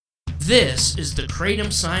This is the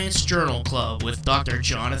Kratom Science Journal Club with Dr.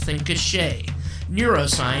 Jonathan Cachat,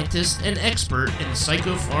 neuroscientist and expert in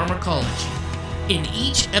psychopharmacology. In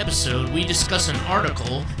each episode, we discuss an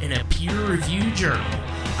article in a peer-reviewed journal.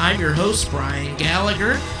 I'm your host, Brian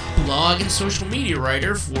Gallagher, blog and social media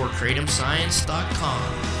writer for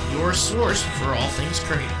KratomScience.com, your source for all things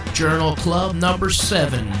Kratom. Journal Club number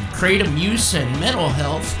 7, Kratom Use and Mental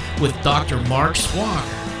Health with Dr. Marc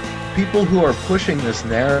Swogger. People who are pushing this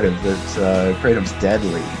narrative that Kratom's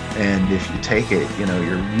deadly, and if you take it, you're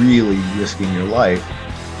really risking your life,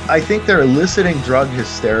 I think they're eliciting drug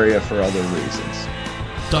hysteria for other reasons.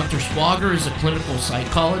 Dr. Swogger is a clinical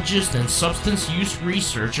psychologist and substance use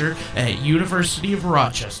researcher at University of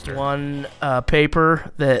Rochester. One paper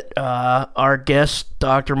that our guest,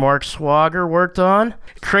 Dr. Marc Swogger, worked on,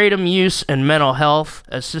 Kratom Use and Mental Health,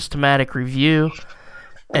 a systematic review.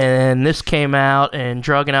 And this came out in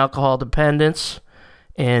Drug and Alcohol Dependence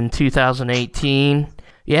in 2018.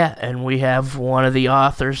 Yeah, and we have one of the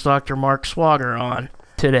authors, Dr. Marc Swogger, on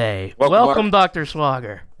today. Welcome, Dr.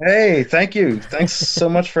 Swogger. Hey, thank you. Thanks so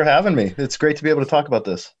much for having me. It's great to be able to talk about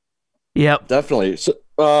this. Yep. Definitely. So,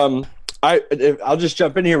 I'll just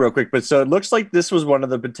jump in here real quick. But so it looks like this was one of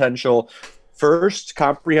the potential first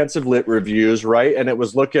comprehensive lit reviews, right? And it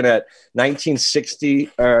was looking at January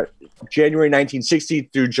 1960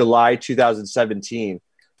 through July 2017.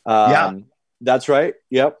 Yeah. That's right.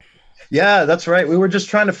 Yep. Yeah, that's right. We were just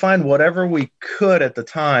trying to find whatever we could at the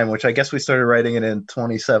time, which I guess we started writing it in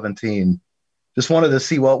 2017. Just wanted to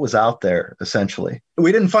see what was out there, essentially.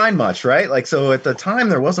 We didn't find much, right? So at the time,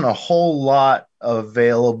 there wasn't a whole lot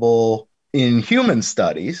available in human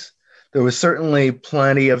studies. There was certainly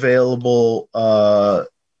plenty available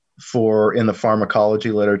in the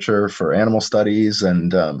pharmacology literature for animal studies,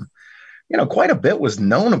 and quite a bit was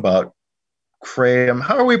known about kratom.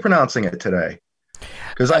 How are we pronouncing it today?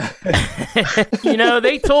 Because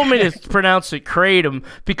they told me to pronounce it kratom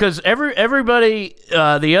because everybody,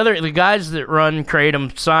 the guys that run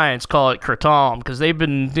Kratom Science call it Kratom because they've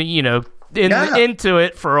been into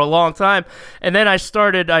it for a long time. And then I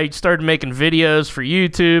started making videos for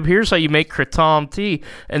YouTube. Here's how you make Kratom tea,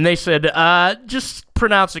 and they said just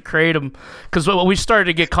pronounce it Kratom because we started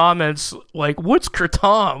to get comments like, "What's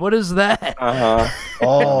Kratom? What is that?"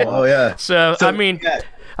 Oh yeah. So I mean. Yeah.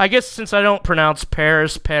 I guess since I don't pronounce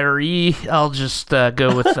Paris, I'll just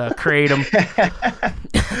go with Kratom.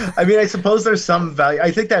 I mean, I suppose there's some value.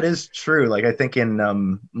 I think that is true. I think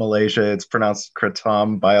in Malaysia, it's pronounced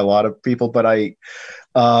Kratom by a lot of people, but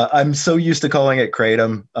I'm so used to calling it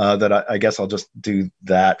Kratom that I guess I'll just do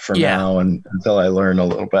that for now and until I learn a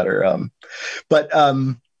little better.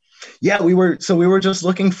 We were just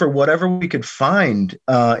looking for whatever we could find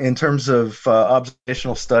in terms of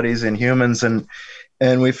observational studies in humans, and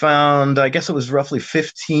we found, I guess it was roughly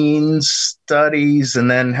 15 studies, and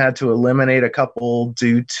then had to eliminate a couple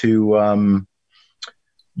due to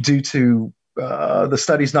the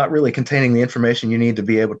studies not really containing the information you need to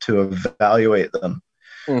be able to evaluate them,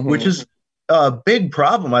 which is a big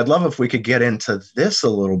problem. I'd love if we could get into this a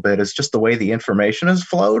little bit. It's just the way the information has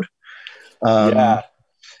flowed. Yeah.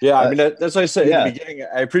 I mean, that's what I said in the beginning.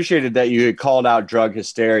 I appreciated that you had called out drug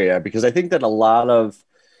hysteria because I think that a lot of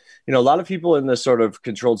people in this sort of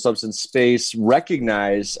controlled substance space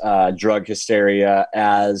recognize drug hysteria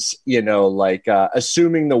as,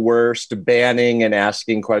 assuming the worst, banning and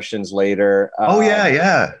asking questions later.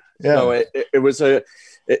 Yeah. So it was a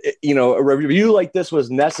review like this was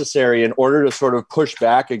necessary in order to sort of push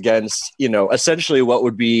back against, essentially what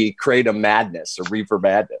would be Kratom madness or reefer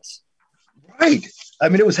madness. Right. I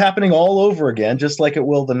mean, it was happening all over again, just like it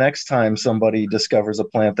will the next time somebody discovers a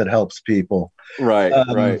plant that helps people. Right.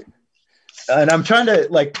 Right. And I'm trying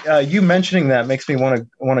to you mentioning that makes me want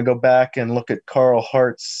to go back and look at Carl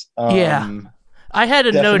Hart's. I had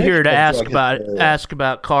a note here to ask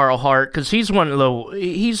about Carl Hart because he's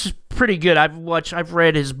he's pretty good. I've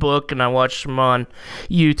read his book and I watched him on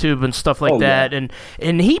YouTube and stuff like that. Yeah.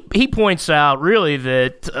 And he points out really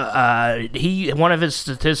that one of his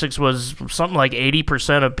statistics was something like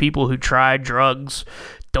 80% of people who try drugs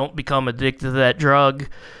don't become addicted to that drug,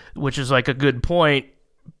 which is like a good point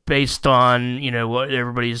based on what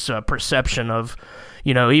everybody's perception of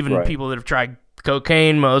even people that have tried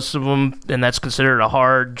cocaine, most of them, and that's considered a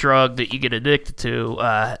hard drug that you get addicted to,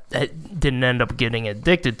 didn't end up getting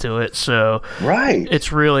addicted to it. So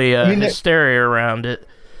it's really hysteria around it.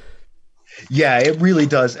 Yeah, it really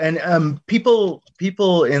does. And people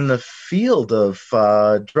in the field of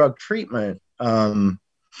drug treatment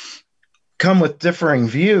come with differing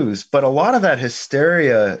views, but a lot of that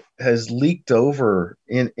hysteria has leaked over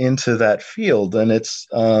into that field, and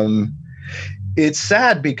it's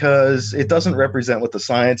sad because it doesn't represent what the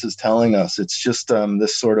science is telling us. It's just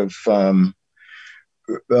this sort of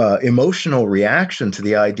emotional reaction to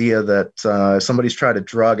the idea that somebody's tried a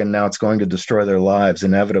drug and now it's going to destroy their lives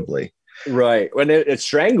inevitably. Right. When it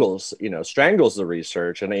strangles the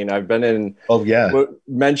research. And, I've been in,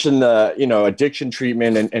 mentioned the, addiction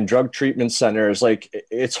treatment and drug treatment centers. Like,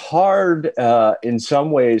 it's hard in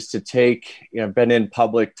some ways to take, been in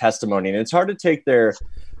public testimony, and it's hard to take their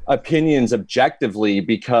opinions objectively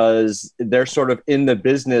because they're sort of in the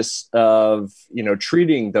business of,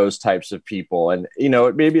 treating those types of people. And,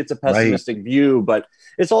 maybe it's a pessimistic view, but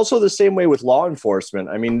it's also the same way with law enforcement.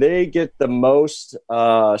 I mean, they get the most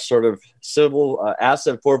sort of civil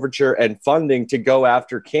asset forfeiture and funding to go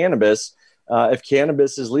after cannabis. If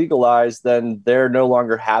cannabis is legalized, then they're no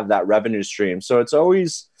longer have that revenue stream. So it's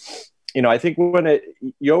always, I think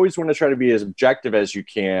you always want to try to be as objective as you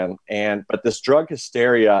can. But this drug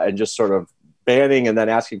hysteria and just sort of banning and then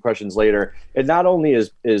asking questions later, it not only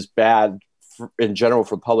is bad in general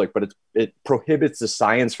for the public, but it prohibits the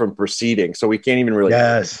science from proceeding. So we can't even really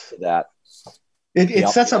get to that. It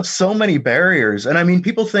sets up so many barriers. And I mean,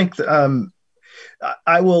 people think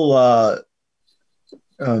I will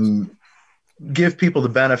give people the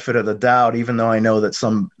benefit of the doubt, even though I know that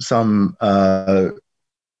some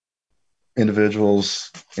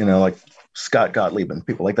individuals, like Scott Gottlieb and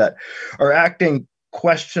people like that, are acting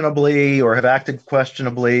questionably or have acted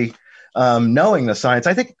questionably, knowing the science.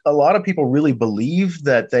 I think a lot of people really believe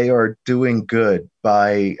that they are doing good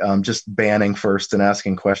by just banning first and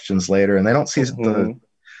asking questions later, and they don't see they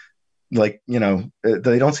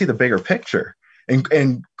don't see the bigger picture.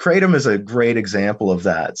 And Kratom is a great example of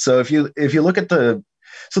that. So if you look at the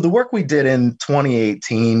work we did in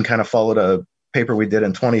 2018 kind of followed a paper we did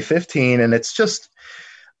in 2015, and it's just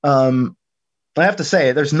I have to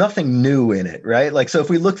say, there's nothing new in it, right? Like, so if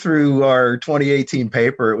we look through our 2018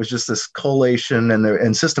 paper, it was just this collation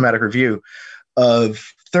and systematic review of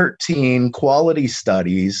 13 quality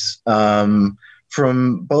studies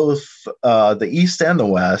from both the East and the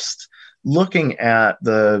West, looking at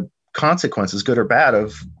the consequences, good or bad,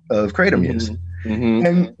 of Kratom use. Mm-hmm.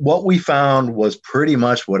 And what we found was pretty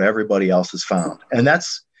much what everybody else has found. And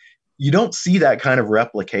you don't see that kind of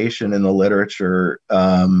replication in the literature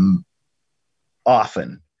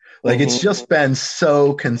often. Like, it's just been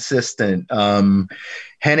so consistent.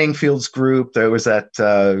 Henningfield's group, there was that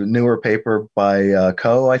newer paper by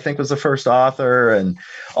Coe, I think was the first author, and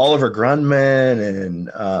Oliver Grundman and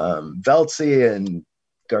Veltzi and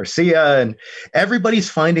Garcia, and everybody's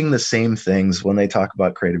finding the same things when they talk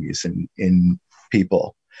about Kratom use in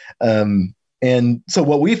people. And so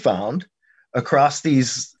what we found across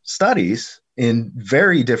these studies in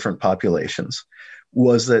very different populations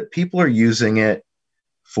was that people are using it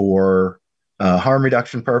for harm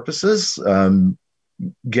reduction purposes,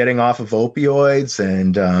 getting off of opioids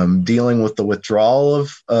and dealing with the withdrawal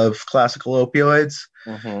of classical opioids,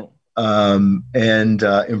 and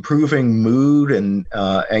improving mood and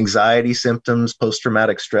anxiety symptoms,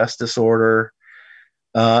 post-traumatic stress disorder,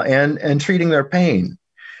 and treating their pain.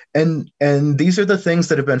 And these are the things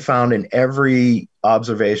that have been found in every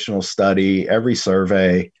observational study, every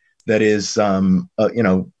survey that is, a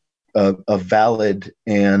valid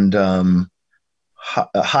and a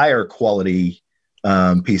higher quality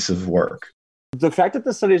piece of work. The fact that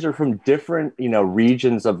the studies are from different,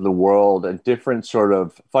 regions of the world and different sort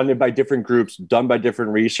of funded by different groups, done by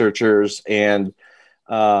different researchers, and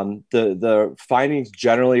the findings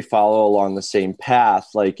generally follow along the same path.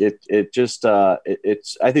 Like I think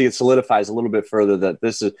it solidifies a little bit further that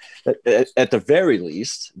this is, at the very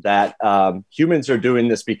least, that humans are doing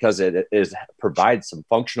this because it provides some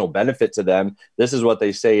functional benefit to them. This is what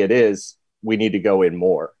they say it is. We need to go in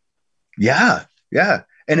more. Yeah.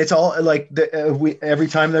 And it's all like every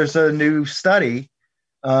time there's a new study,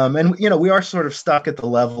 and we are sort of stuck at the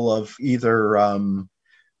level of either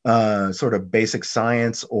sort of basic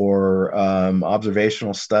science or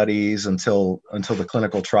observational studies until the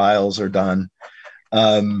clinical trials are done.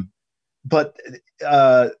 But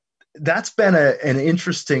that's been an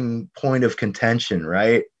interesting point of contention,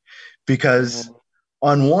 right? Because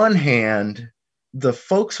on one hand, the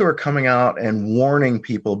folks who are coming out and warning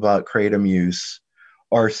people about Kratom use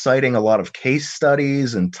are citing a lot of case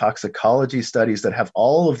studies and toxicology studies that have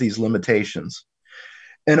all of these limitations.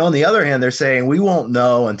 And on the other hand, they're saying we won't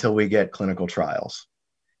know until we get clinical trials.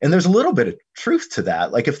 And there's a little bit of truth to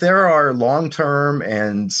that. Like, if there are long-term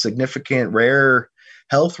and significant rare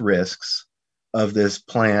health risks of this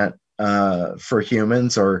plant for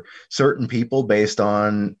humans or certain people based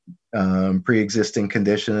on pre-existing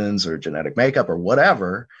conditions or genetic makeup or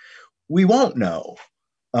whatever, we won't know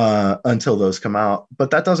until those come out.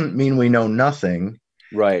 But that doesn't mean we know nothing.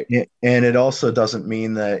 Right. And it also doesn't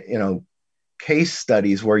mean that, case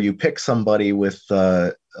studies where you pick somebody with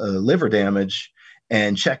liver damage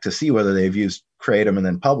and check to see whether they've used Kratom and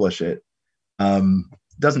then publish it,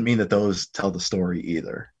 doesn't mean that those tell the story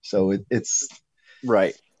either. So it's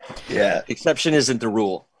right. Yeah. Exception isn't the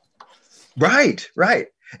rule. Right.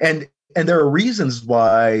 And there are reasons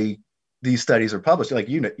why these studies are published. Like,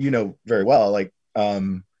 you know very well, like,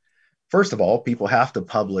 first of all, people have to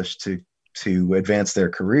publish to advance their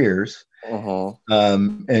careers. Uh-huh.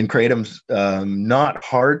 And Kratom's not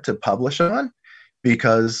hard to publish on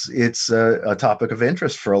because it's a topic of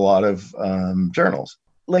interest for a lot of journals.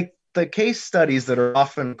 Like the case studies that are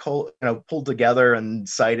often pulled together and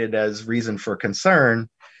cited as reason for concern,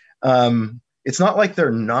 it's not like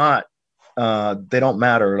they're not, they don't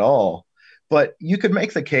matter at all. But you could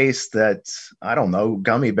make the case that, I don't know,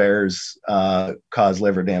 gummy bears cause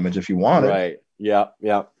liver damage if you wanted. Right. Yeah.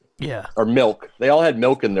 Yeah. Or milk. They all had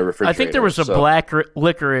milk in their refrigerator. I think there was a black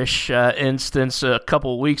licorice instance a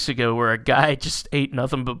couple of weeks ago where a guy just ate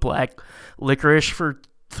nothing but black licorice for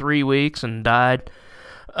 3 weeks and died.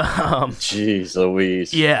 Jeez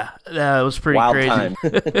Louise. Yeah, that was pretty Wild crazy. Time.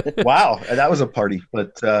 Wow, that was a party.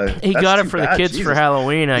 But he got it for the kids Jesus. for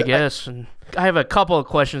Halloween, I guess. And I have a couple of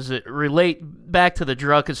questions that relate back to the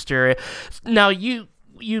drug hysteria. Now, you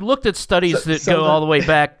looked at studies that go all the way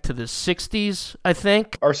back to the 60s, I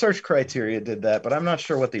think. Our search criteria did that, but I'm not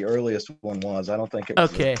sure what the earliest one was. I don't think it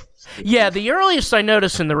was. Okay. Yeah, the earliest I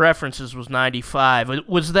noticed in the references was 95.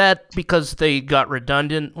 Was that because they got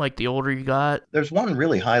redundant, like the older you got? There's one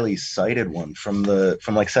really highly cited one from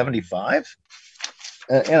like 75.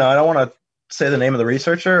 I don't want to say the name of the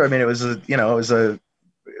researcher. I mean, it was an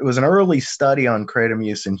early study on kratom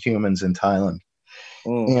use in humans in Thailand.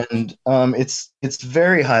 And it's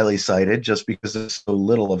very highly cited just because there's so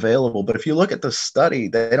little available. But if you look at the study,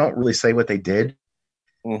 they don't really say what they did.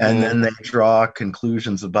 Mm-hmm. And then they draw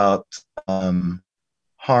conclusions about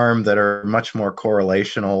harm that are much more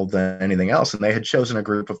correlational than anything else. And they had chosen a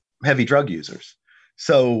group of heavy drug users.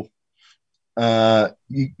 So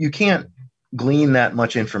you can't glean that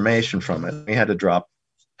much information from it. We had to drop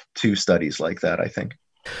 2 studies like that, I think.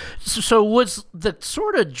 So was the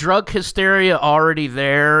sort of drug hysteria already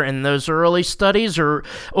there in those early studies, or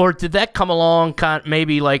did that come along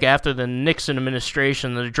maybe like after the Nixon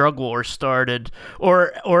administration, the drug war started,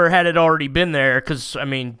 or had it already been there? Because, I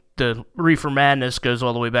mean, the reefer madness goes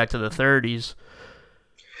all the way back to the 30s.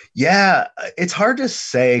 Yeah, it's hard to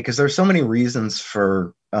say because there's so many reasons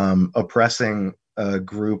for oppressing a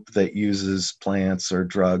group that uses plants or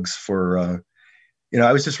drugs for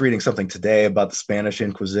I was just reading something today about the Spanish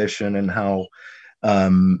Inquisition and how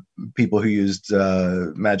people who used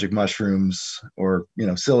magic mushrooms or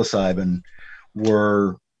psilocybin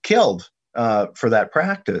were killed for that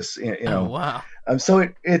practice. Oh, wow. So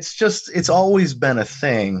it's always been a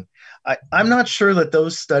thing. I'm not sure that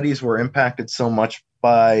those studies were impacted so much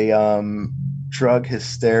by drug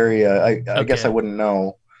hysteria. I guess I wouldn't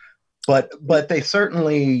know, but they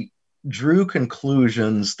certainly drew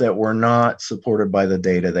conclusions that were not supported by the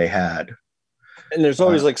data they had. And there's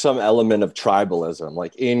always like some element of tribalism,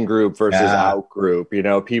 like in-group versus out-group.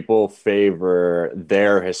 People favor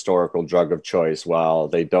their historical drug of choice while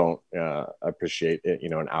they don't appreciate it,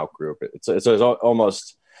 an out-group. It's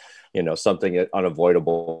almost, something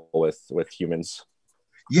unavoidable with humans.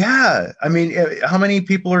 Yeah. I mean, how many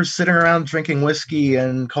people are sitting around drinking whiskey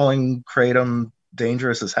and calling kratom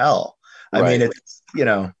dangerous as hell? I mean, it's,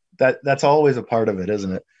 that's always a part of it,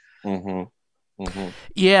 isn't it? Mm-hmm. Mm-hmm.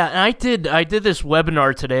 Yeah, and I did this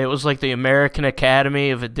webinar today. It was like the American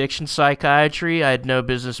Academy of Addiction Psychiatry. I had no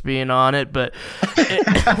business being on it, but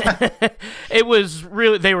it was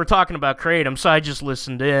really, they were talking about kratom, so I just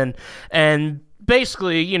listened in. And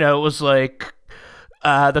basically, it was like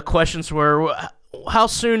the questions were, how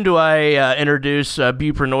soon do I introduce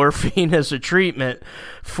buprenorphine as a treatment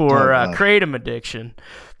for kratom addiction?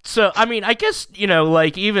 So, I mean, I guess,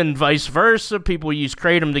 like even vice versa, people use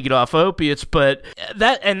kratom to get off opiates, but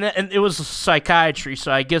and it was psychiatry,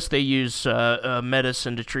 so I guess they use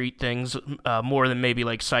medicine to treat things more than maybe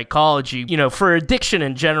like psychology. For addiction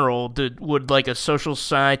in general, would like a social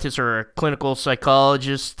scientist or a clinical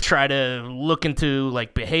psychologist try to look into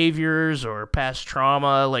like behaviors or past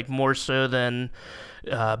trauma, like more so than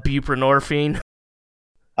buprenorphine?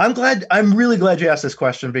 I'm really glad you asked this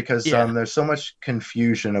question because there's so much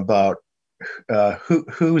confusion about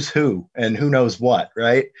who's who and who knows what,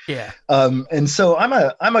 right? Yeah. And so I'm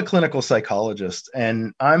a clinical psychologist,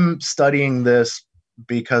 and I'm studying this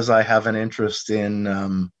because I have an interest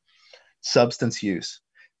in substance use.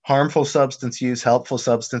 harmful substance use, helpful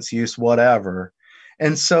substance use, whatever.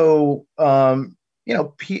 And so,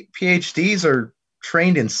 PhDs are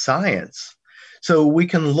trained in science. So we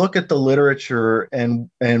can look at the literature and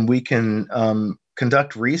we can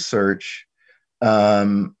conduct research.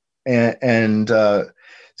 So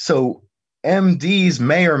MDs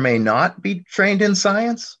may or may not be trained in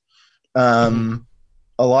science. A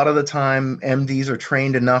lot of the time, MDs are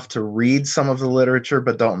trained enough to read some of the literature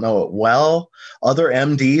but don't know it well. Other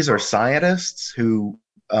MDs are scientists who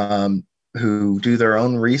do their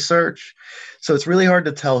own research. So it's really hard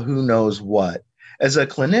to tell who knows what. As a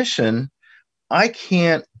clinician, I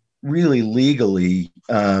can't really legally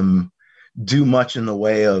do much in the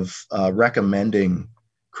way of recommending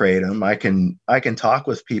Kratom. I can talk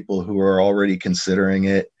with people who are already considering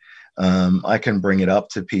it. I can bring it up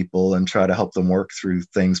to people and try to help them work through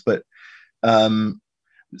things. But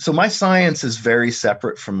so my science is very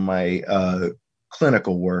separate from my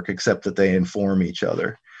clinical work, except that they inform each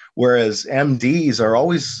other. Whereas MDs are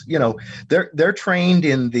always, they're trained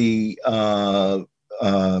in the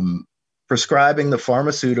prescribing the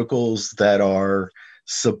pharmaceuticals that are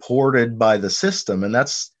supported by the system. And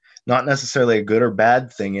that's not necessarily a good or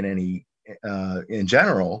bad thing in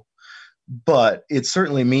general, but it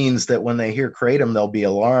certainly means that when they hear Kratom, they'll be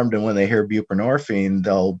alarmed. And when they hear buprenorphine,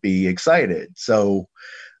 they'll be excited. So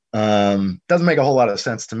doesn't make a whole lot of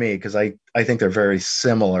sense to me, because I think they're very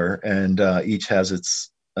similar, and each has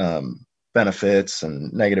its benefits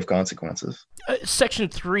and negative consequences. Section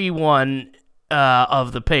 3.1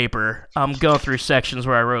 of the paper. I'm going through sections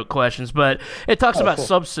where I wrote questions, but it talks about cool.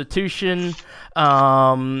 Substitution.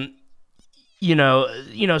 Some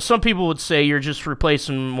people would say you're just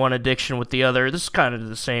replacing one addiction with the other. This is kind of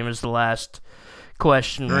the same as the last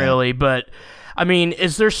question, really. But, I mean,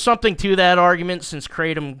 is there something to that argument, since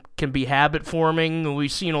Kratom can be habit forming? We've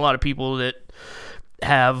seen a lot of people that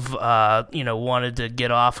have wanted to get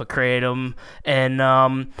off of Kratom,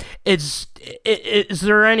 and is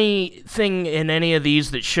there anything in any of these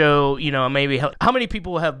that show maybe how many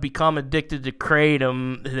people have become addicted to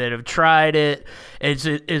Kratom that have tried it?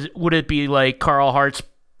 Would it be like Carl Hart's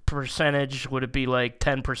percentage? Would it be like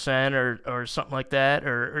 10% or something like that,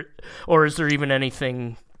 or is there even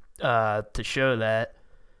anything to show that?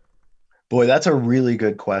 Boy, that's a really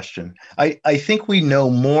good question. I think we know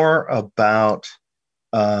more about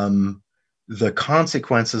the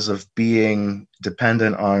consequences of being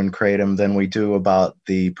dependent on Kratom than we do about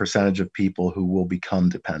the percentage of people who will become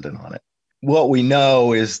dependent on it. What we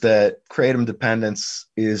know is that Kratom dependence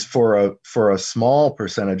is for a small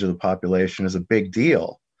percentage of the population is a big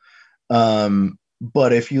deal.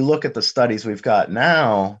 But if you look at the studies we've got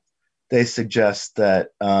now, they suggest that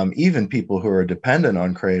even people who are dependent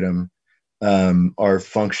on Kratom are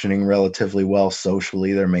functioning relatively well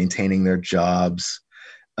socially. They're maintaining their jobs.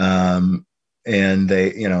 And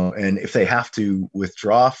they, and if they have to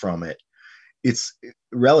withdraw from it, it's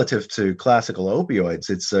relative to classical opioids.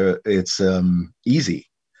 It's easy.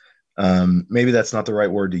 Maybe that's not the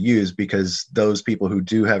right word to use, because those people who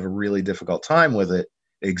do have a really difficult time with it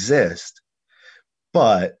exist,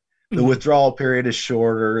 but the withdrawal period is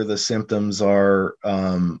shorter. The symptoms are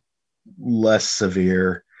less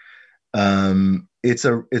severe. It's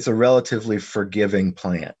a relatively forgiving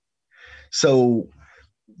plant. So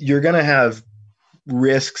you're going to have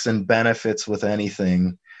risks and benefits with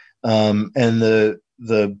anything. And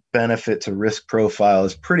the benefit to risk profile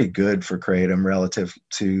is pretty good for Kratom relative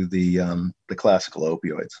to the classical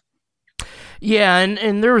opioids. Yeah,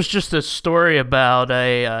 and there was just a story about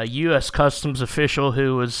a U.S. Customs official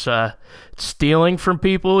who was stealing from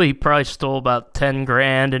people. He probably stole about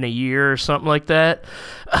 $10,000 in a year or something like that.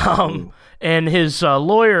 And his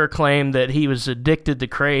lawyer claimed that he was addicted to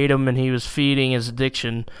Kratom and he was feeding his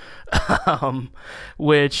addiction,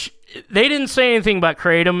 which they didn't say anything about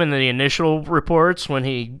Kratom in the initial reports when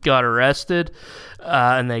he got arrested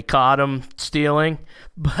and they caught him stealing.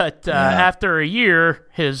 But after a year,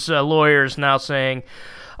 his lawyer is now saying,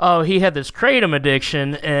 oh, he had this Kratom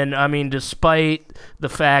addiction. And, I mean, despite the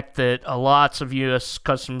fact that lots of U.S.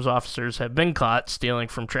 Customs officers have been caught stealing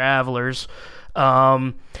from travelers,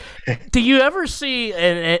 do you ever see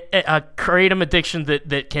a Kratom addiction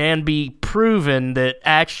that can be proven that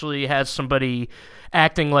actually has somebody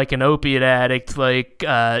acting like an opiate addict, like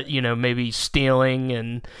maybe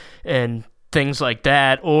stealing and things like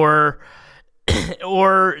that, or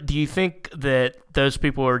do you think that those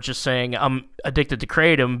people are just saying I'm addicted to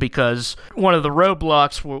Kratom because one of the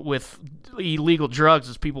roadblocks with illegal drugs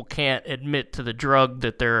is people can't admit to the drug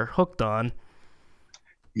that they're hooked on?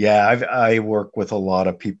 Yeah, I work with a lot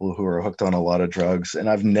of people who are hooked on a lot of drugs, and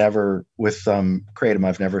I've never with kratom.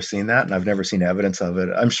 I've never seen that, and I've never seen evidence of it.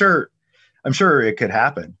 I'm sure it could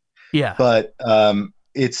happen, Yeah. but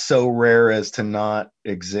it's so rare as to not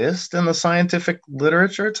exist in the scientific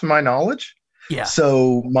literature, to my knowledge. Yeah.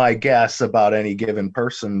 So my guess about any given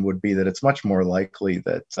person would be that it's much more likely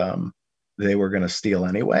that they were going to steal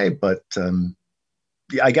anyway. But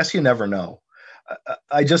yeah, I guess you never know.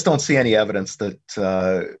 I just don't see any evidence that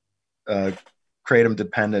kratom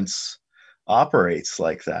dependence operates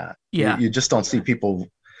like that. Yeah. You just don't see people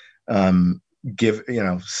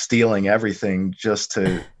stealing everything just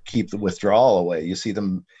to keep the withdrawal away. You see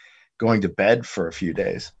them going to bed for a few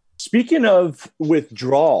days. Speaking of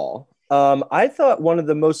withdrawal, I thought one of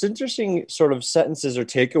the most interesting sort of sentences or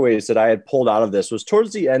takeaways that I had pulled out of this was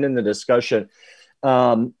towards the end in the discussion,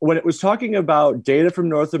 when it was talking about data from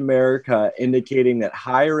North America indicating that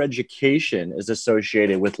higher education is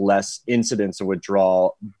associated with less incidents of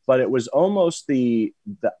withdrawal, but it was almost the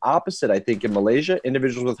opposite. I think in Malaysia,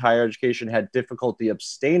 individuals with higher education had difficulty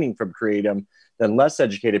abstaining from kratom than less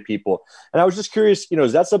educated people. And I was just curious,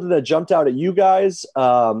 is that something that jumped out at you guys?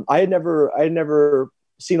 I had never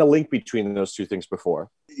seen a link between those two things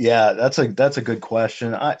before. Yeah, that's a good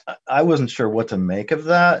question. I wasn't sure what to make of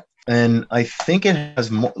that. And I think it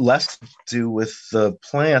has less to do with the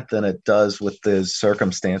plant than it does with the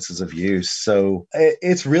circumstances of use. So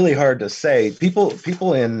it's really hard to say.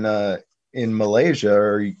 People in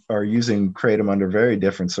Malaysia are using kratom under very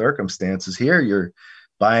different circumstances. Here, you're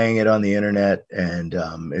buying it on the internet, and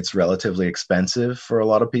it's relatively expensive for a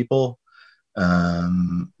lot of people.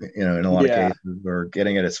 In a lot of cases, or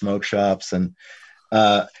getting it at smoke shops, and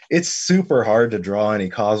it's super hard to draw any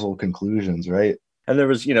causal conclusions, right? And there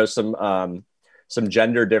was, some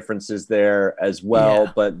gender differences there as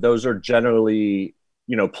well, but those are generally,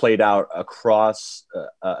 played out across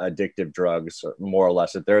addictive drugs, more or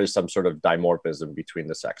less. That there is some sort of dimorphism between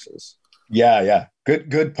the sexes. Yeah.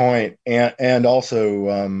 Good point. And also,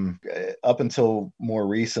 up until more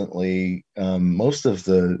recently, most of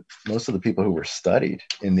the people who were studied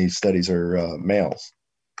in these studies are males.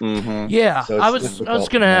 Mm-hmm. Yeah, so I was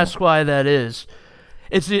going to ask why that is.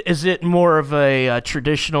 Is it more of a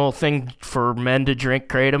traditional thing for men to drink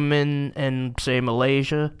kratom in say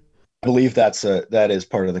Malaysia? I believe that is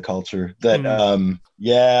part of the culture. That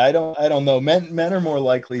I don't know. Men are more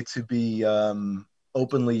likely to be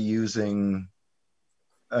openly using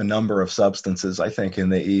a number of substances, I think, in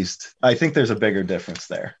the East. I think there's a bigger difference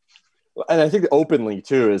there. And I think openly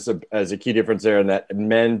too is a key difference there, in that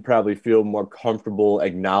men probably feel more comfortable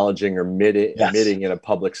acknowledging or admitting in a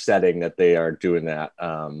public setting that they are doing that.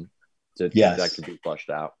 That could be flushed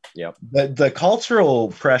out. Yep. The cultural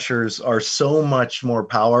pressures are so much more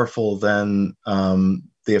powerful than the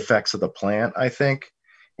effects of the plant, I think,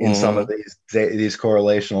 in some of these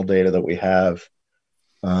correlational data that we have.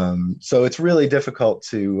 So it's really difficult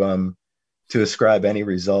to ascribe any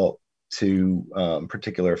result to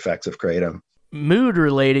particular effects of kratom.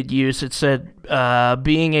 Mood-related use, it said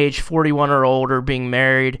being age 41 or older, being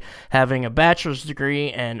married, having a bachelor's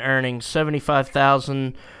degree, and earning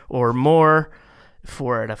 $75,000 or more.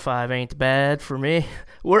 4 out of 5 ain't bad for me.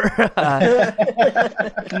 Were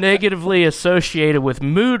negatively associated with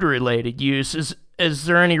mood-related use. Is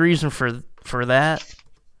there any reason for that?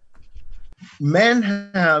 Men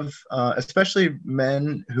have, especially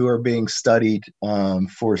men who are being studied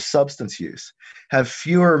for substance use, have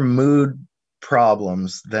fewer mood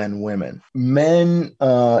problems than women. Men,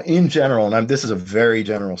 in general, and this is a very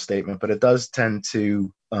general statement, but it does tend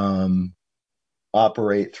to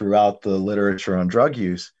operate throughout the literature on drug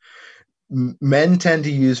use. Men tend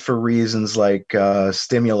to use for reasons like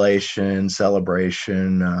stimulation,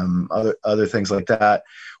 celebration, other things like that,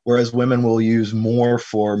 whereas women will use more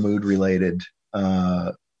for mood-related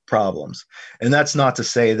problems. And that's not to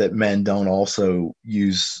say that men don't also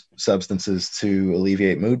use substances to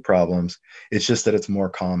alleviate mood problems. It's just that it's more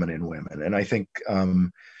common in women. And I think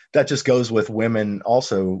that just goes with women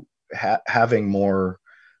also having more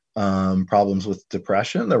problems with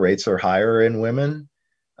depression. The rates are higher in women.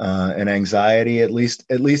 And anxiety, at least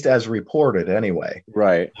as reported anyway.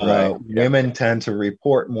 Right. Women tend to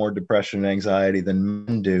report more depression and anxiety than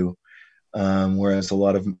men do, whereas a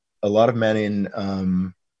lot of men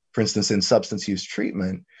in, for instance, in substance use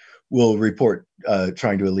treatment, will report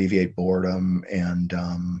trying to alleviate boredom and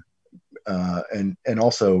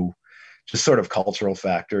also just sort of cultural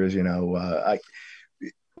factors.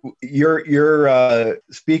 You're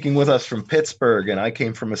speaking with us from Pittsburgh, and I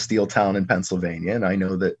came from a steel town in Pennsylvania, and I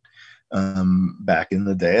know that back in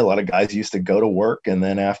the day, a lot of guys used to go to work, and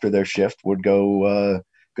then after their shift would go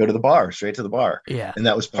go to the bar, straight to the bar. Yeah. And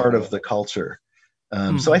that was part of the culture.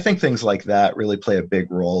 So I think things like that really play a big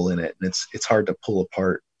role in it. And it's hard to pull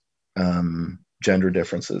apart gender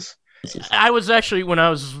differences. I was actually, when I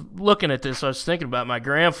was looking at this, I was thinking about my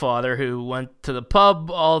grandfather who went to the pub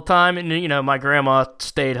all the time. And, you know, my grandma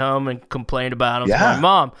stayed home and complained about him to my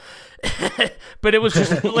mom. But it was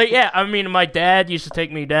just like, yeah, I mean, my dad used to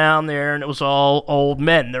take me down there and it was all old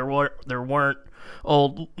men. There weren't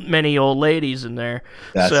many old ladies in there.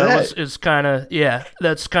 It's kind of, yeah,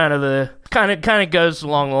 that's kind of the kind of goes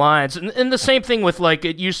along the lines. And the same thing with, like,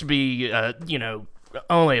 it used to be, you know,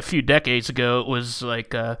 only a few decades ago, it was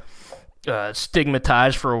like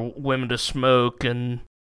stigmatized for women to smoke. And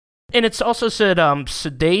it's also said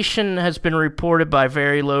sedation has been reported by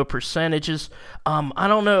very low percentages. I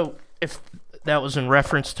don't know if that was in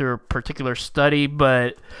reference to a particular study,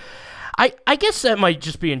 but I guess that might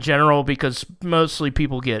just be in general because mostly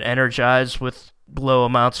people get energized with low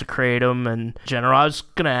amounts of kratom in general. I was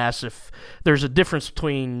going to ask if there's a difference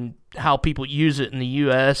between how people use it in the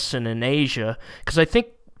U.S. and in Asia, because I think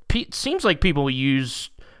it seems like people use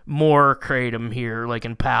more kratom here, like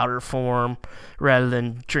in powder form, rather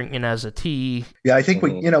than drinking as a tea. Yeah, I think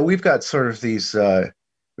we've got sort of these.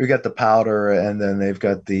 We got the powder, and then they've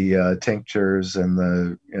got the tinctures and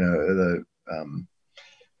the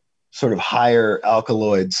sort of higher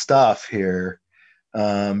alkaloid stuff here,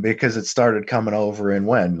 because it started coming over in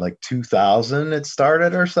like 2000 it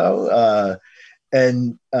started or so,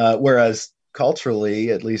 and whereas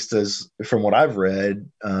culturally, at least as from what I've read,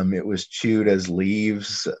 it was chewed as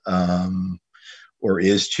leaves, or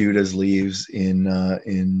is chewed as leaves in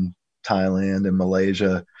Thailand and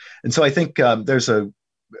Malaysia, and so I think there's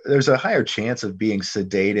a higher chance of being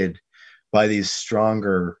sedated by these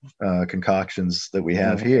stronger concoctions that we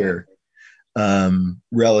have here,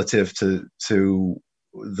 relative to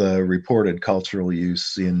the reported cultural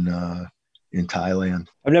use in Thailand.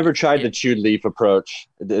 I've never tried the chewed leaf approach.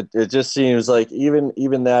 It just seems like even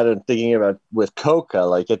that, and thinking about with coca,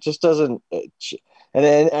 like it just doesn't.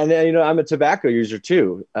 And you know, I'm a tobacco user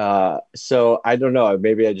too, so I don't know.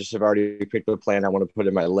 Maybe I just have already picked a plant I want to put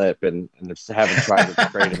in my lip, and just haven't tried it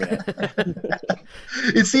kratom yet.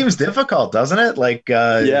 It seems difficult, doesn't it? Like,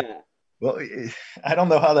 yeah. Well, I don't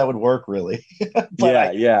know how that would work, really.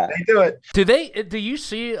 But yeah. They do it. Do you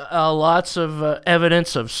see lots of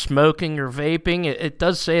evidence of smoking or vaping? It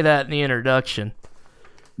does say that in the introduction.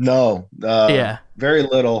 No. Very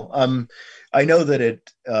little. I know that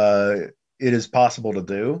it is possible to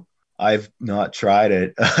do. I've not tried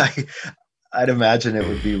it. I'd imagine it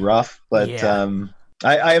would be rough, but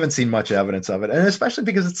I haven't seen much evidence of it. And especially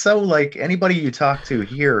because it's so, like, anybody you talk to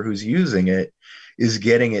here who's using it is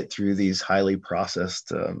getting it through these highly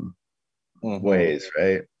processed ways,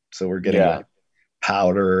 right? So we're getting like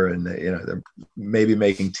powder, and they're maybe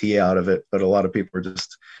making tea out of it, but a lot of people are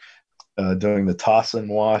just doing the toss and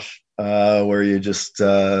wash, where you just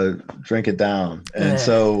drink it down. And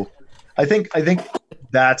so I think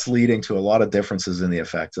that's leading to a lot of differences in the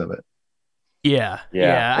effects of it. Yeah.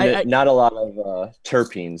 Not a lot of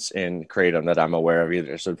terpenes in kratom that I'm aware of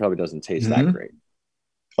either, so it probably doesn't taste that great.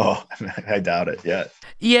 Oh, I doubt it.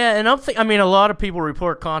 Yeah, and I mean, a lot of people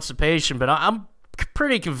report constipation, but I'm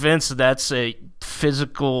pretty convinced that that's a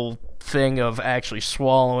physical thing of actually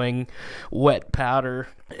swallowing wet powder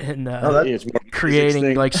and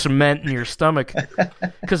creating like cement in your stomach.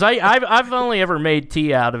 Because I've only ever made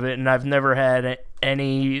tea out of it, and I've never had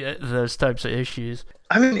any of those types of issues.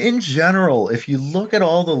 I mean, in general, if you look at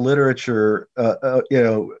all the literature,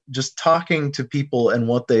 just talking to people and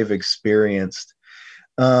what they've experienced,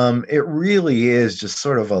 it really is just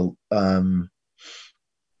sort of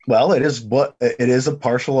it is a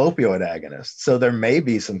partial opioid agonist. So there may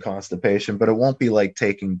be some constipation, but it won't be like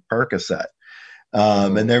taking Percocet.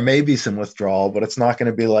 And there may be some withdrawal, but it's not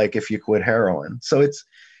going to be like if you quit heroin. So it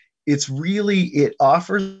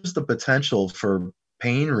offers the potential for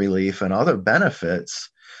pain relief and other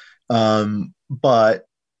benefits. But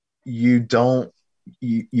you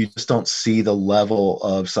just don't see the level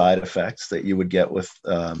of side effects that you would get with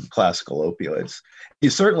classical opioids. You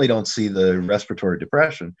certainly don't see the respiratory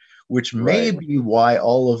depression, which may be why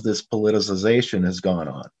all of this politicization has gone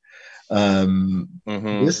on.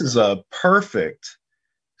 This is a perfect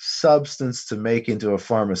substance to make into a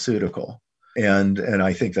pharmaceutical, and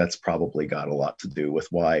I think that's probably got a lot to do with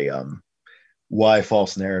why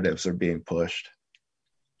false narratives are being pushed.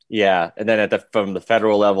 Yeah, and then from the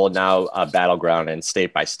federal level now, battleground and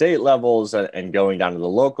state by state levels, and going down to the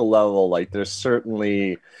local level, like there's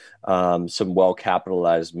certainly some well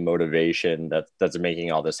capitalized motivation that's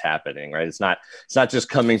making all this happening, right? It's not just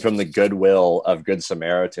coming from the goodwill of good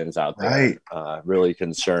Samaritans out there, right? Really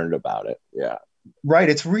concerned about it. Yeah, right.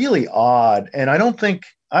 It's really odd, and I don't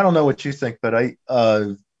know what you think, but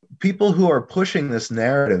people who are pushing this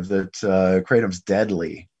narrative that kratom's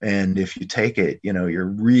deadly, and if you take it, you're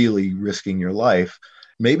really risking your life.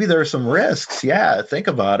 Maybe there are some risks. Yeah, think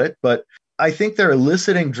about it. But I think they're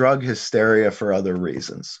eliciting drug hysteria for other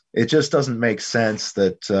reasons. It just doesn't make sense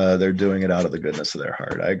that they're doing it out of the goodness of their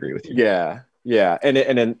heart. I agree with you. Yeah,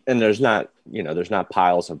 and there's not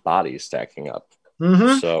piles of bodies stacking up.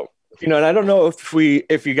 Mm-hmm. So. And I don't know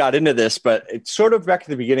if you got into this, but it's sort of back at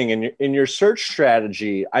the beginning in your search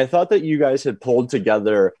strategy. I thought that you guys had pulled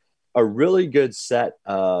together a really good set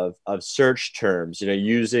of search terms,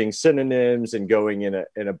 using synonyms and going in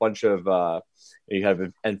a bunch of, you have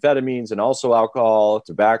amphetamines and also alcohol,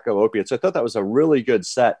 tobacco, opiates. So I thought that was a really good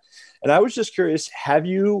set. And I was just curious, have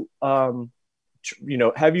you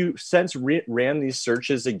since ran these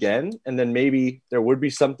searches again, and then maybe there would be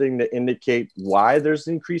something to indicate why there's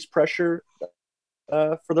increased pressure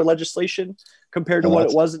for the legislation compared to what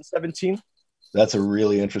it was in 2017? That's a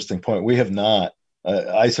really interesting point. We have not.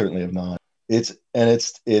 I certainly have not.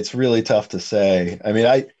 It's really tough to say. I mean,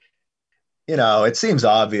 it seems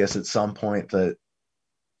obvious at some point that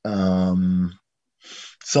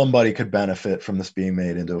somebody could benefit from this being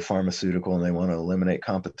made into a pharmaceutical, and they want to eliminate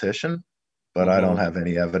competition. But I don't have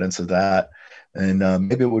any evidence of that. And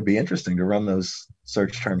maybe it would be interesting to run those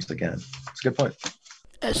search terms again. It's a good point.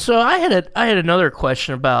 So I had another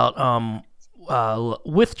question about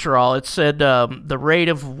withdrawal. It said the rate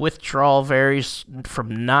of withdrawal varies from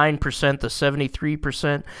 9% to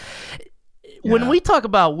 73%. Yeah. When we talk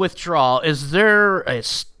about withdrawal, is there a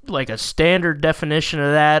standard definition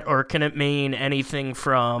of that, or can it mean anything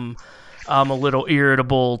from I'm a little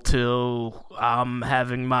irritable to I'm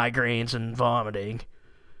having migraines and vomiting?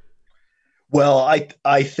 Well,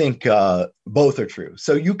 I think both are true.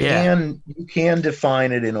 So you can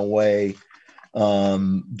define it in a way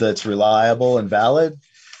that's reliable and valid.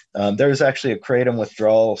 There's actually a kratom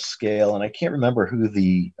withdrawal scale, and I can't remember who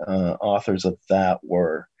the authors of that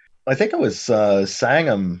were. I think it was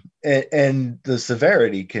Sangam, and the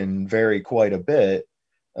severity can vary quite a bit.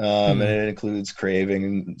 And it includes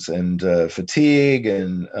cravings and fatigue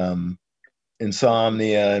and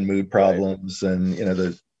insomnia and mood problems, right, and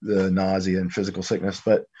the nausea and physical sickness.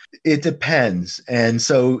 But it depends. And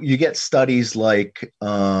so you get studies like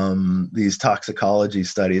these toxicology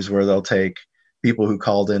studies where they'll take people who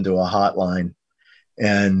called into a hotline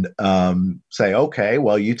and say, okay,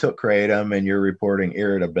 well, you took kratom and you're reporting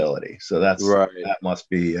irritability, so that's right. That must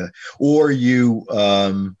be or you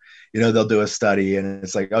they'll do a study and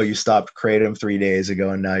it's like, oh, you stopped kratom 3 days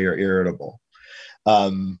ago and now you're irritable.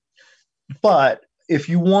 But if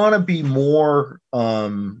you want to be more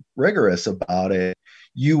rigorous about it,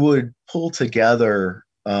 you would pull together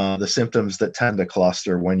the symptoms that tend to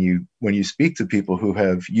cluster when you speak to people who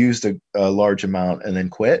have used a large amount and then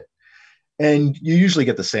quit. And you usually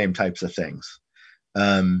get the same types of things.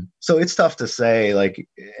 So it's tough to say,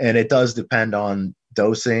 and it does depend on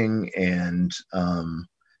dosing and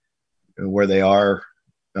where they are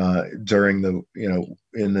during the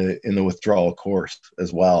in the withdrawal course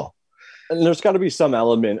as well. And there's got to be some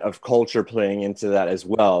element of culture playing into that as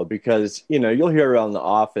well, because you'll hear around the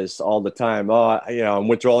office all the time, oh, I'm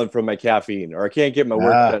withdrawing from my caffeine, or I can't get my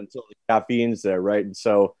work done until the caffeine's there, right? And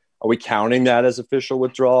so are we counting that as official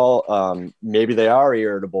withdrawal? Maybe they are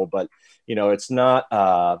irritable, but it's not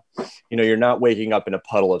you're not waking up in a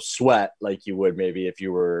puddle of sweat like you would maybe if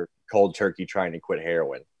you were cold turkey trying to quit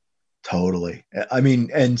heroin. Totally. I mean,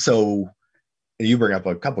 and so you bring up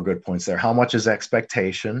a couple good points there. How much is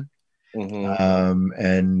expectation? Mm-hmm.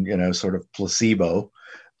 And sort of placebo.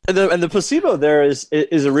 And the placebo there is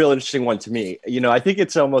a real interesting one to me. I think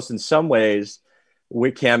it's almost in some ways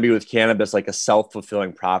it can be with cannabis like a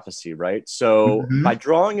self-fulfilling prophecy, right? So by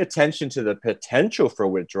drawing attention to the potential for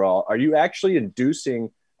withdrawal, are you actually inducing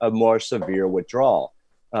a more severe withdrawal?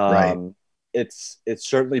 Right. It's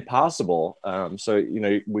certainly possible. So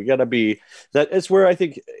we got to be that. It's where I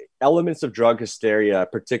think elements of drug hysteria,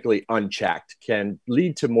 particularly unchecked, can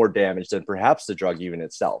lead to more damage than perhaps the drug even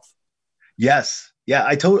itself. Yes, yeah,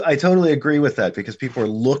 I totally agree with that, because people are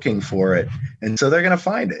looking for it, and so they're going to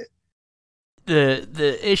find it.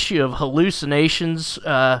 The issue of hallucinations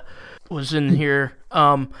was in here.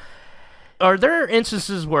 are there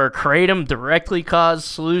instances where kratom directly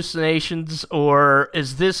causes hallucinations, or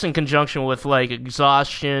is this in conjunction with like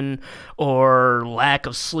exhaustion or lack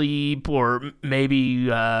of sleep or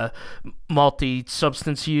maybe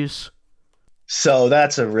multi-substance use? So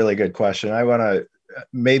that's a really good question.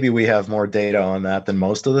 Maybe we have more data on that than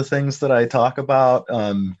most of the things that I talk about.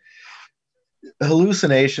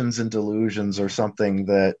 Hallucinations and delusions are something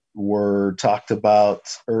that were talked about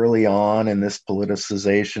early on in this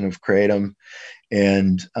politicization of kratom,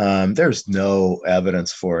 and there's no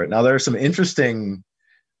evidence for it. Now, there are some interesting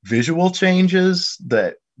visual changes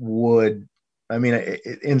that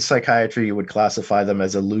in psychiatry, you would classify them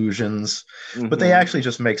as illusions, but they actually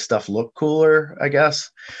just make stuff look cooler, I guess.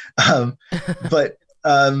 But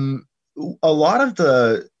a lot of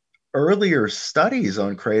the earlier studies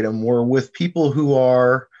on kratom were with people who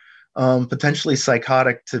are potentially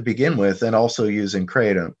psychotic to begin with and also using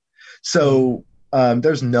kratom. So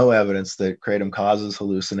there's no evidence that kratom causes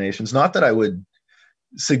hallucinations. Not that I would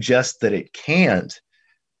suggest that it can't.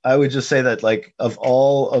 I would just say that, like, of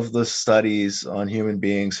all of the studies on human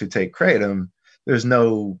beings who take kratom, there's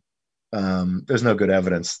no good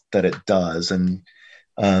evidence that it does. And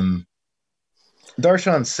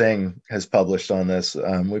Darshan Singh has published on this.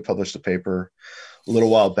 We published a paper a little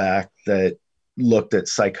while back that looked at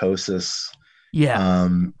psychosis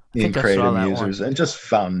in kratom users and just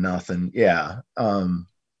found nothing. Yeah.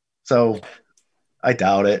 So I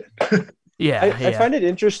doubt it. I find it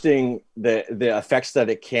interesting the effects that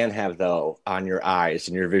it can have, though, on your eyes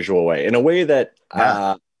and your visual way in a way that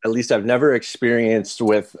at least I've never experienced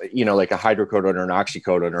with, like a hydrocodone or an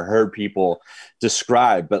oxycodone or heard people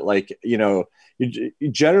describe. But like,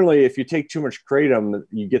 generally, if you take too much kratom,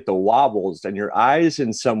 you get the wobbles and your eyes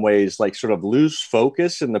in some ways like sort of lose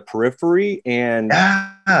focus in the periphery. And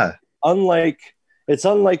it's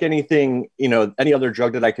unlike anything, any other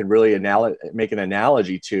drug that I could really make an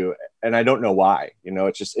analogy to. And I don't know why.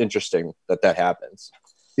 It's just interesting that happens.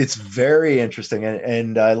 It's very interesting.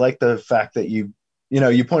 And I like the fact that you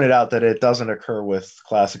pointed out that it doesn't occur with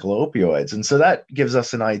classical opioids. And so that gives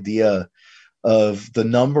us an idea of the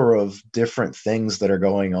number of different things that are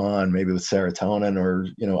going on, maybe with serotonin or,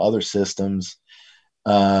 other systems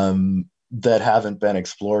that haven't been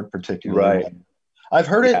explored particularly. Right. I've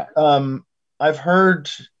heard it. I've heard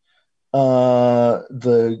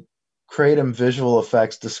the kratom visual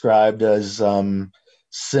effects described as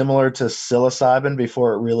similar to psilocybin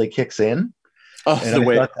before it really kicks in.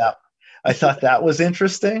 I thought that was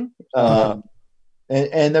interesting.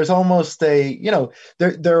 And there's almost there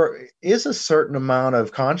is a certain amount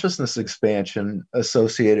of consciousness expansion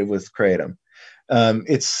associated with kratom.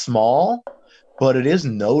 It's small, but it is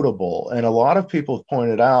notable. And a lot of people have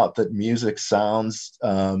pointed out that music sounds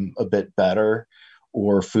a bit better,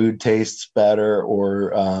 or food tastes better,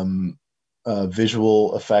 or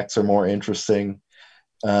visual effects are more interesting.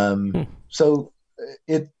 So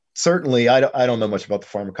it certainly, I don't know much about the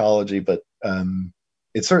pharmacology, but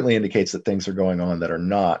it certainly indicates that things are going on that are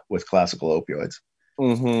not with classical opioids.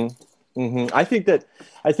 I think that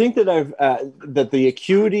that the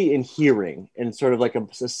acuity in hearing and sort of like a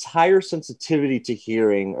higher sensitivity to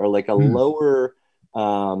hearing, or like a lower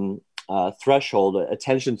threshold,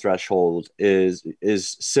 attention threshold, is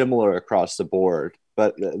similar across the board.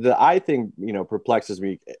 But the eye thing, perplexes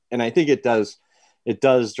me, and I think it does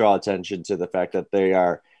draw attention to the fact that they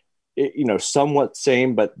are, somewhat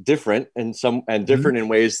same but different, and different in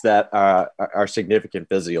ways that are significant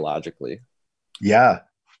physiologically.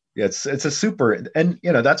 It's a super, and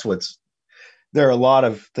there are a lot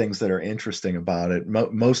of things that are interesting about it.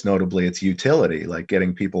 Most notably, its utility, like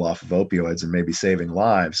getting people off of opioids and maybe saving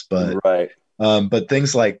lives. But but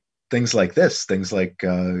things like this, things like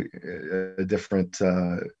a different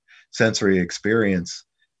sensory experience,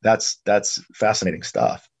 that's fascinating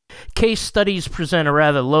stuff. Case studies present a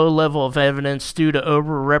rather low level of evidence due to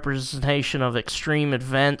overrepresentation of extreme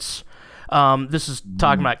events. This is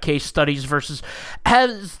talking about case studies versus...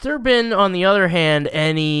 Has there been, on the other hand,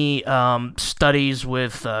 any studies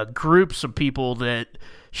with groups of people that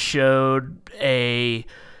showed a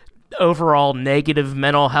overall negative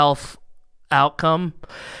mental health outcome?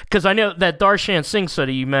 Because I know that Darshan Singh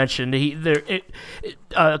study you mentioned, the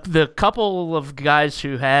couple of guys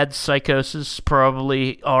who had psychosis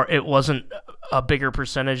it wasn't a bigger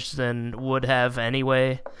percentage than would have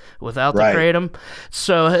anyway without the kratom.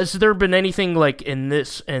 So has there been anything like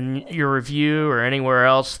in your review or anywhere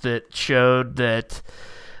else that showed that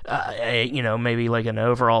maybe like an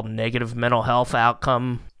overall negative mental health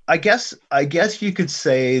outcome? I guess you could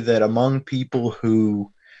say that among people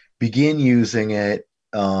who begin using it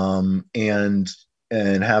and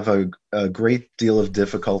have a great deal of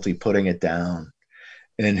difficulty putting it down,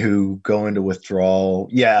 and who go into withdrawal,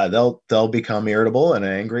 they'll become irritable and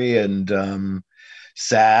angry and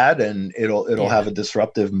sad, and it'll have a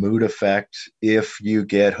disruptive mood effect if you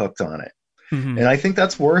get hooked on it. Mm-hmm. And I think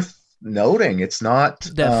that's worth noting. It's not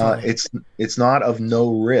it's not of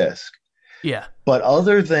no risk. Yeah. But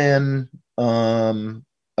other than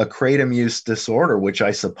a kratom use disorder, which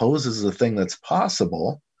I suppose is a thing that's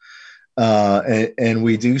possible, and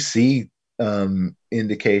we do see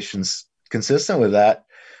indications consistent with that.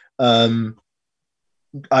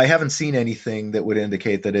 I haven't seen anything that would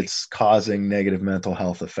indicate that it's causing negative mental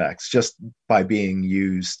health effects just by being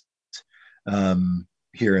used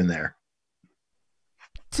here and there.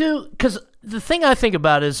 Because the thing I think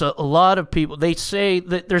about is a lot of people, they say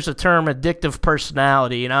that there's a term addictive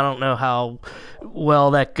personality, and I don't know how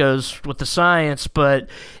well that goes with the science, but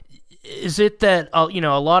is it that, a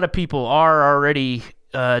lot of people are already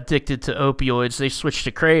addicted to opioids, they switch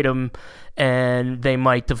to kratom, and they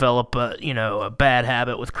might develop a bad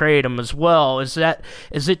habit with kratom as well? Is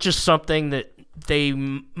it just something that they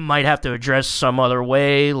might have to address some other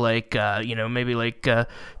way, like maybe like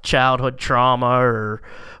childhood trauma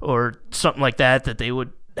or something like that they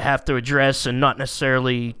would have to address, and not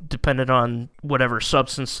necessarily dependent on whatever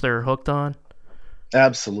substance they're hooked on?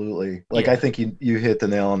 Absolutely. I think you hit the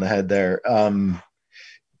nail on the head there.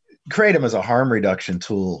 Kratom as a harm reduction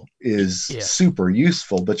tool is super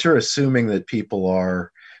useful, but you're assuming that people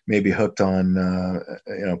are maybe hooked on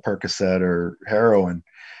Percocet or heroin.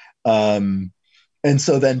 And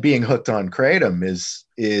so then being hooked on kratom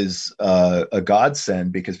is a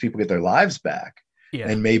godsend, because people get their lives back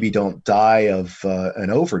and maybe don't die of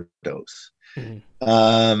an overdose.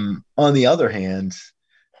 Mm-hmm. On the other hand,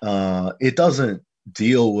 it doesn't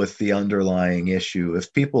deal with the underlying issue.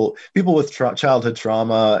 If people with childhood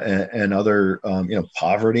trauma and other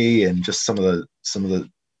poverty and just some of the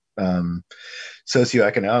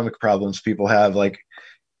socioeconomic problems people have,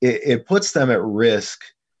 it puts them at risk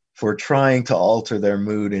for trying to alter their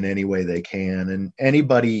mood in any way they can. And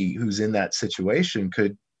anybody who's in that situation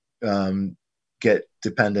could get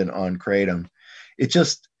dependent on kratom.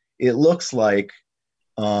 It looks like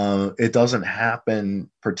it doesn't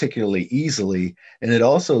happen particularly easily. And it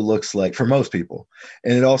also looks like, for most people,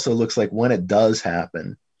 and it also looks like when it does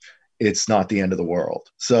happen, it's not the end of the world.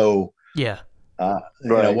 So,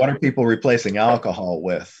 what are people replacing alcohol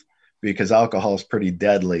with? Because alcohol is pretty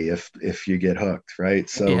deadly if you get hooked, right?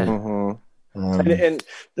 So, and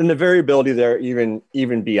the variability there, even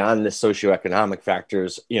beyond the socioeconomic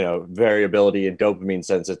factors, variability in dopamine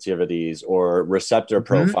sensitivities or receptor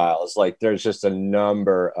profiles. There's just a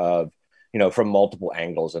number of, from multiple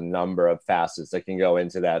angles, a number of facets that can go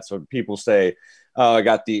into that. So people say, "Oh, I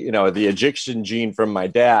got the addiction gene from my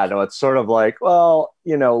dad." Oh, it's sort of like, well,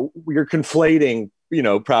 you're conflating,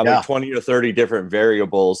 probably 20 or 30 different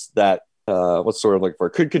variables that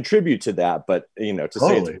could contribute to that. But, to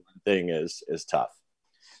say it's one thing is tough.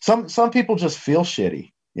 Some people just feel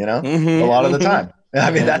shitty, a lot of the time.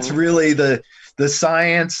 I mean, that's really the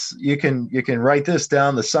science. You can write this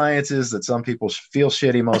down. The science is that some people feel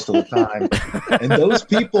shitty most of the time. And those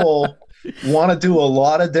people want to do a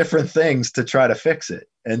lot of different things to try to fix it.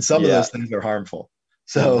 And some of those things are harmful.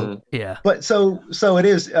 So, but so it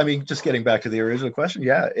is, I mean, just getting back to the original question.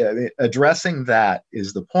 I mean, addressing that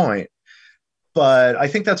is the point. But I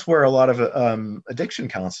think that's where a lot of addiction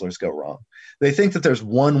counselors go wrong. They think that there's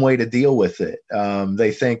one way to deal with it.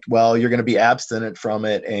 They think, well, you're going to be abstinent from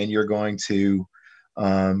it and you're going to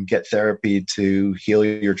get therapy to heal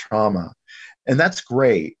your trauma. And that's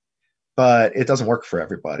great, but it doesn't work for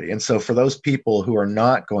everybody. And so for those people who are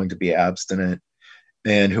not going to be abstinent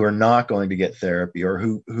and who are not going to get therapy, or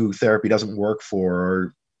who therapy doesn't work for,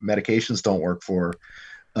 or medications don't work for,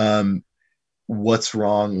 what's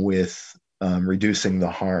wrong with reducing the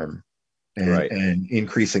harm and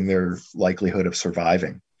increasing their likelihood of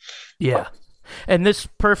surviving? Yeah. And this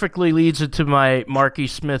perfectly leads into my Marky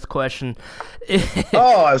Smith question.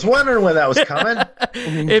 I was wondering when that was coming.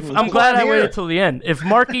 I'm glad I waited till the end. If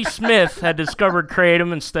Marky Smith had discovered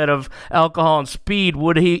kratom instead of alcohol and speed,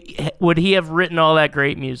 would he have written all that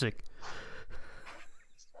great music?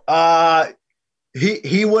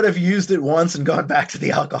 He would have used it once and gone back to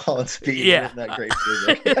the alcohol and speed. Yeah, that great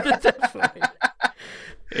music. Definitely.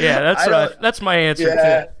 Yeah, that's my answer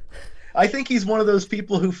too. I think he's one of those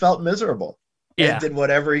people who felt miserable and did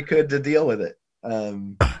whatever he could to deal with it.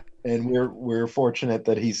 And we're fortunate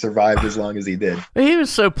that he survived as long as he did. He was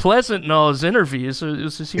so pleasant in all his interviews.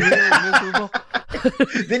 Was he really miserable?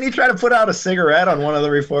 Didn't he try to put out a cigarette on one of the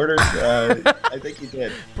reporters? I think he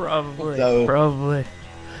did. Probably. So, probably.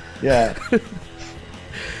 Yeah.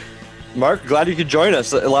 Marc, glad you could join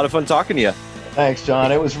us. A lot of fun talking to you. Thanks,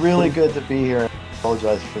 John. It was really good to be here. I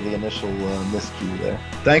apologize for the initial miscue there.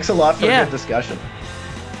 Thanks a lot for a good discussion.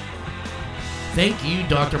 Thank you,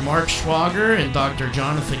 Dr. Marc Swogger and Dr.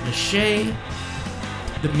 Jonathan Cachat.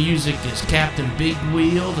 The music is Captain Big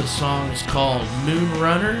Wheel. The song is called Moon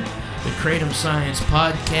Runner. The Kratom Science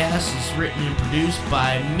Podcast is written and produced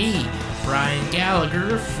by me, Brian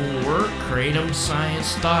Gallagher, for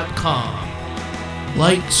KratomScience.com.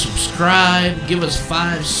 Like, subscribe, give us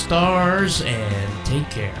 5 stars, and take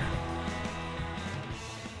care.